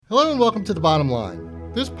Hello and welcome to The Bottom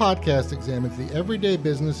Line. This podcast examines the everyday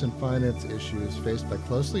business and finance issues faced by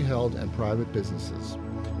closely held and private businesses.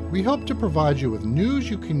 We hope to provide you with news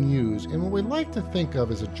you can use in what we like to think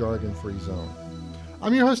of as a jargon-free zone.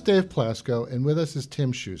 I'm your host, Dave Plasko, and with us is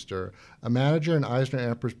Tim Schuster, a manager in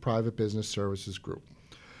EisnerAmper's Private Business Services Group.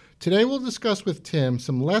 Today we'll discuss with Tim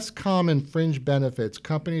some less common fringe benefits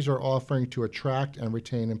companies are offering to attract and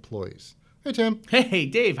retain employees. Hey, Tim. Hey,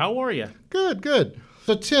 Dave, how are you? Good.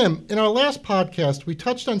 So, Tim, in our last podcast, we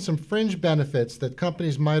touched on some fringe benefits that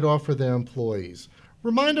companies might offer their employees.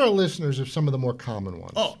 Remind our listeners of some of the more common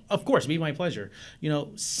ones. Oh, of course, be my pleasure.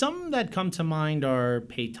 Some that come to mind are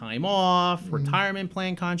paid time off, retirement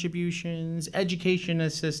plan contributions, education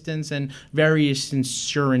assistance, and various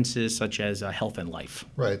insurances such as health and life.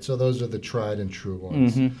 Right, so those are the tried and true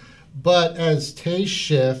ones. But as tastes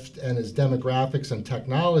shift and as demographics and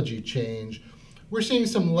technology change, we're seeing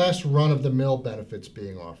some less run-of-the-mill benefits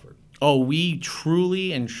being offered. Oh, we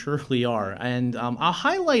truly and surely are. And I'll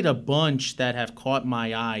highlight a bunch that have caught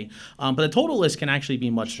my eye, but the total list can actually be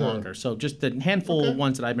much longer. So just a handful of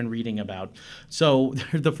ones that I've been reading about. So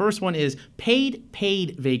the first one is paid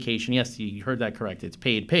vacation. Yes, you heard that correct. It's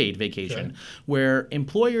paid vacation, where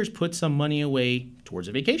employers put some money away towards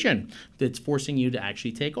a vacation that's forcing you to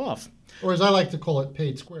actually take off. Or as I like to call it,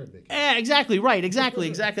 paid squared vacation. Exactly right. Exactly.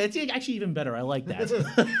 It's actually even better. I like that.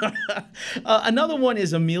 Another one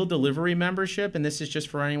is a meal delivery membership, and this is just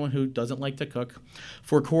for anyone who doesn't like to cook.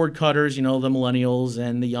 For cord cutters, the millennials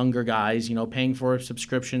and the younger guys, paying for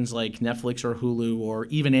subscriptions like Netflix or Hulu or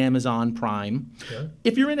even Amazon Prime. Okay.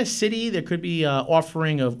 If you're in a city, there could be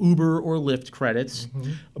offering of Uber or Lyft credits.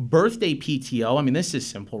 Birthday PTO. This is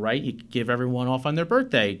simple, right? You give everyone off on their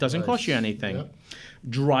birthday. It doesn't cost you anything. Yep.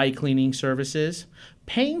 Dry cleaning services,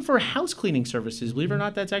 paying for house cleaning services. Believe it or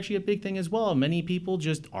not, that's actually a big thing as well. Many people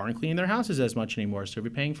just aren't cleaning their houses as much anymore. So if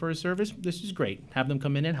you're paying for a service, this is great. Have them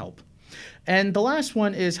come in and help. And the last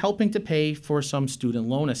one is helping to pay for some student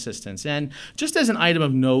loan assistance. And just as an item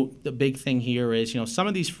of note, the big thing here is, some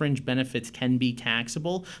of these fringe benefits can be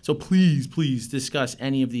taxable. So please discuss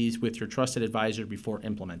any of these with your trusted advisor before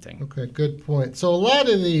implementing. Okay, good point. So a lot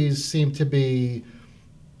of these seem to be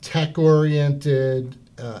tech-oriented,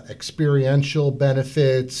 experiential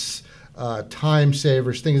benefits, time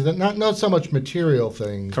savers, things that not so much material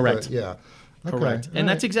things. Correct. But yeah. Okay. Correct. And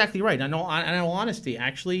that's exactly right. In all honesty,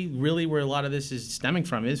 actually, really where a lot of this is stemming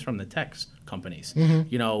from is from the tech companies.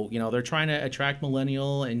 They're trying to attract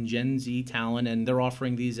millennial and Gen Z talent, and they're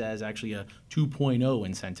offering these as actually a 2.0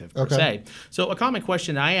 incentive per se. So a common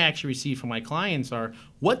question I actually receive from my clients are,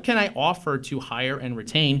 what can I offer to hire and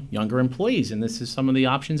retain younger employees? And this is some of the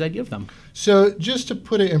options I give them. So just to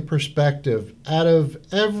put it in perspective, out of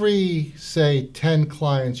every, say, 10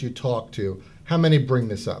 clients you talk to, how many bring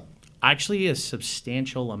this up? Actually, a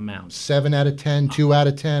substantial amount. 7 out of 10, 2 out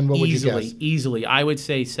of 10, what would you guess? Easily. I would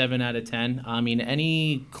say 7 out of 10.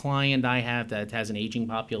 Any client I have that has an aging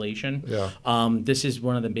population, this is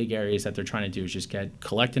one of the big areas that they're trying to do is just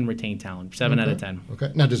collect and retain talent. 7 out of 10.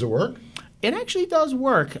 Okay. Now, does it work? It actually does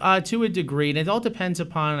work to a degree, and it all depends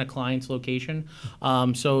upon a client's location.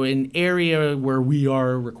 So in area where we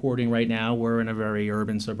are recording right now, we're in a very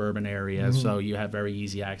urban, suburban area, so you have very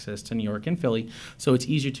easy access to New York and Philly, so it's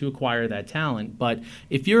easier to acquire that talent. But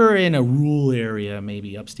if you're in a rural area,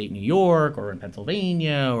 maybe upstate New York or in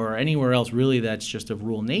Pennsylvania or anywhere else really that's just of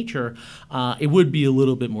rural nature, it would be a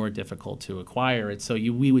little bit more difficult to acquire it. So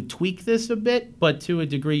we would tweak this a bit, but to a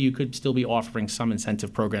degree you could still be offering some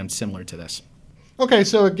incentive programs similar to this. Okay,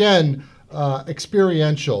 so again,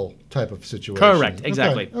 experiential type of situation. Correct,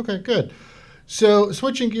 exactly. Okay, good. So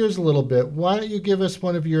switching gears a little bit, why don't you give us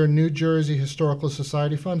one of your New Jersey Historical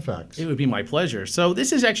Society fun facts? It would be my pleasure. So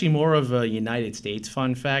this is actually more of a United States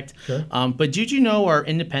fun fact. Okay. But did you know our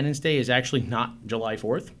Independence Day is actually not July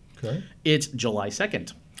 4th? Okay. It's July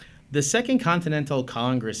 2nd. The Second Continental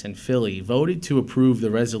Congress in Philly voted to approve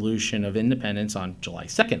the Resolution of Independence on July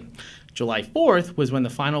 2nd. July 4th was when the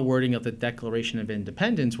final wording of the Declaration of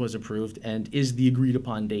Independence was approved and is the agreed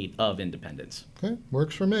upon date of independence. Okay,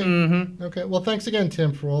 works for me. Okay, well, thanks again,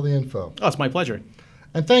 Tim, for all the info. Oh, it's my pleasure.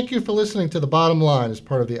 And thank you for listening to The Bottom Line as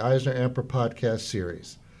part of the EisnerAmper podcast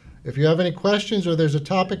series. If you have any questions or there's a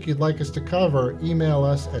topic you'd like us to cover, email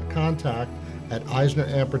us at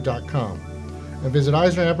contact@eisneramper.com. And visit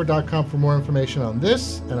eisneramper.com for more information on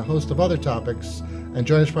this and a host of other topics. And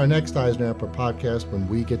join us for our next EisnerAmper podcast when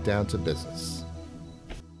we get down to business.